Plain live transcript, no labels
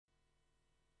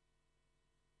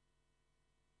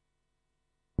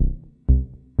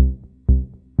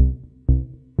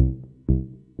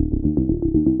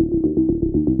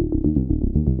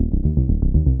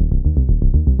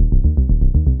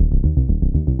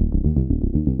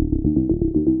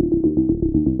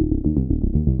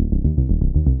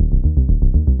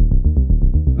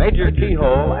Major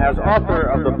Keyhole, as author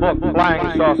of the book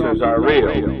Flying Saucers Are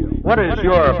Real, what is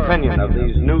your opinion of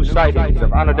these new sightings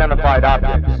of unidentified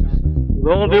objects?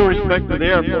 With all due respect to the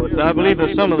Air Force, I believe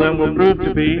that some of them will prove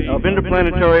to be of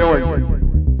interplanetary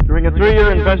origin. During a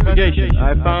 3-year investigation,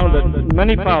 I found that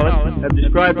many pilots have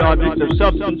described objects of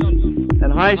substance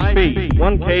and high speed.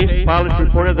 One case, pilots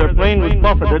reported their plane was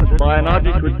buffeted by an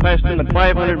object which passed them at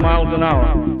 500 miles an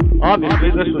hour.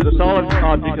 Obviously, this was a solid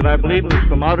object that I believe was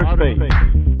from outer space.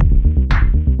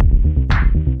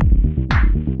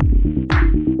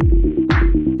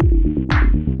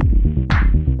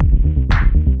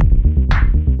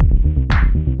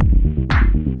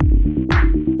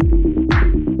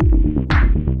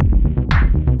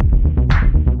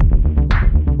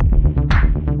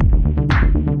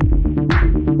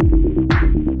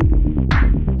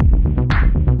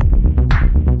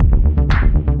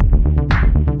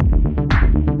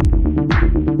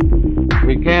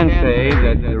 We can say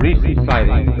that the recent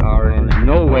sightings are in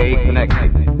no way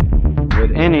connected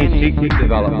with any secret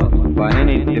development by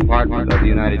any department of the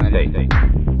United States.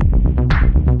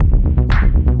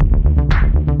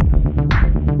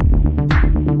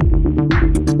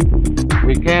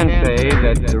 We can say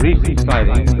that the recent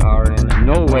sightings are in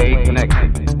no way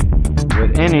connected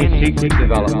with any secret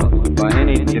development by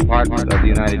any department of the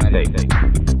United States.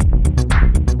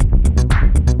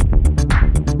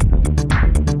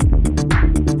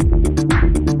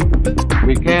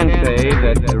 We can say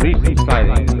that the recent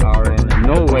sightings are in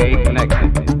no way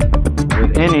connected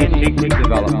with any secret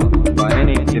development by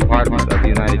any department of the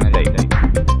United States.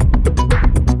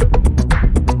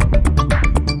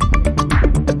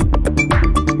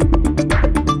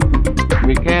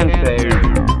 We can say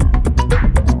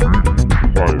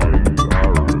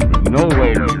no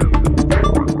way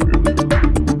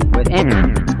with any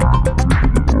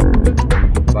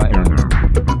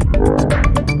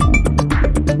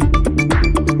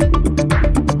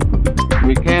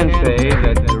We can say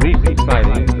that the recent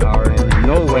sightings are in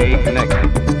no way connected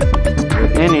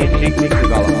with any secret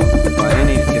development by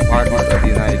any department of the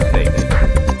United States.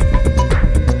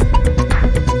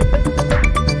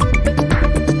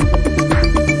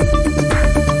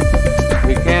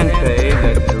 We can say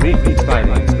that the recent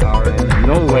sightings are in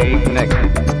no way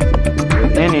connected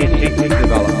with any secret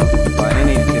development by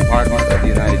any department of the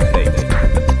United States.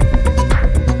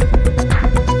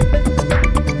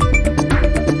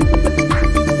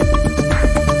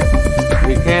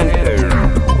 We can say the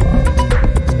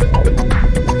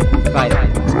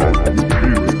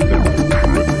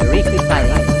recent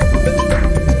sightings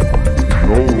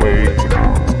no way any secret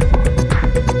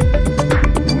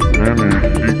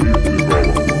development by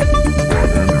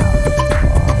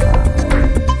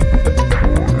any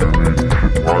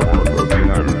department of the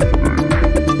United States.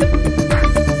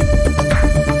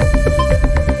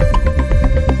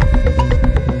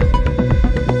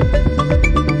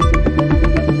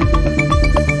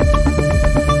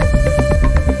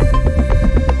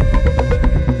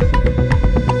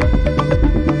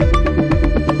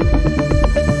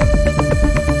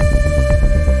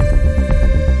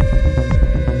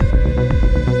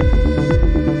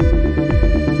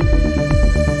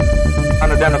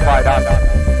 Unidentified objects.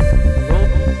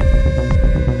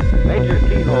 Major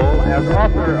Keyhole, as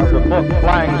author of the book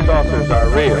Flying Saucers Are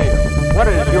Real, what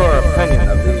is your opinion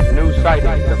of these new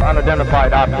sightings of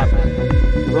unidentified objects?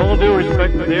 With all due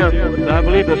respect to the Air Force, I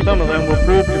believe that some of them will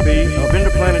prove to be of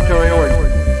interplanetary origin.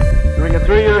 During a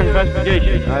 3-year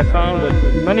investigation, I found that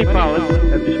many pilots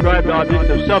have described objects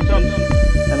of substance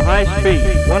and high speed.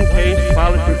 One case,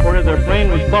 pilots reported their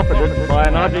plane was buffeted by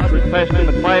an object which passed them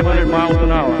at 500 miles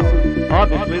an hour.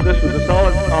 Obviously, this was a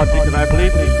solid object that I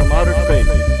believe was from outer space.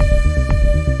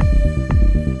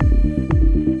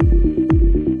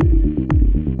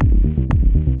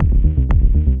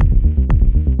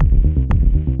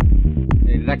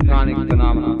 Electronic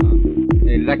phenomena,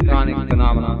 electronic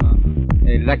phenomena,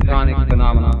 electronic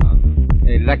phenomena,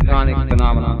 electronic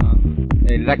phenomena,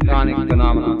 electronic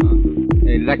phenomena,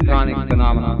 electronic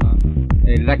phenomena,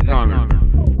 electronic.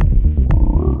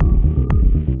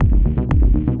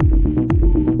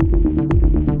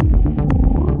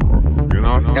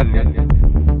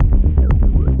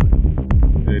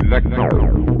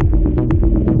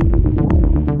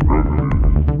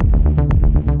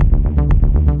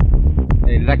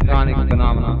 Electronic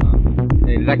phenomena,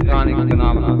 electronic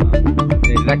phenomena,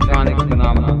 electronic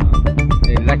phenomena,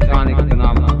 electronic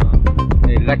phenomena,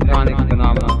 electronic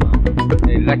phenomena,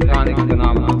 electronic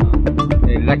phenomena,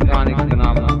 electronic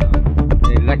phenomena,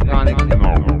 electronic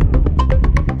phenomena.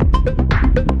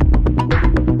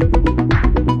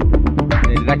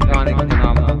 Electronic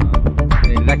phenomena,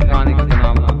 electronic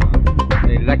phenomena,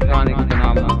 electronic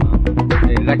phenomena.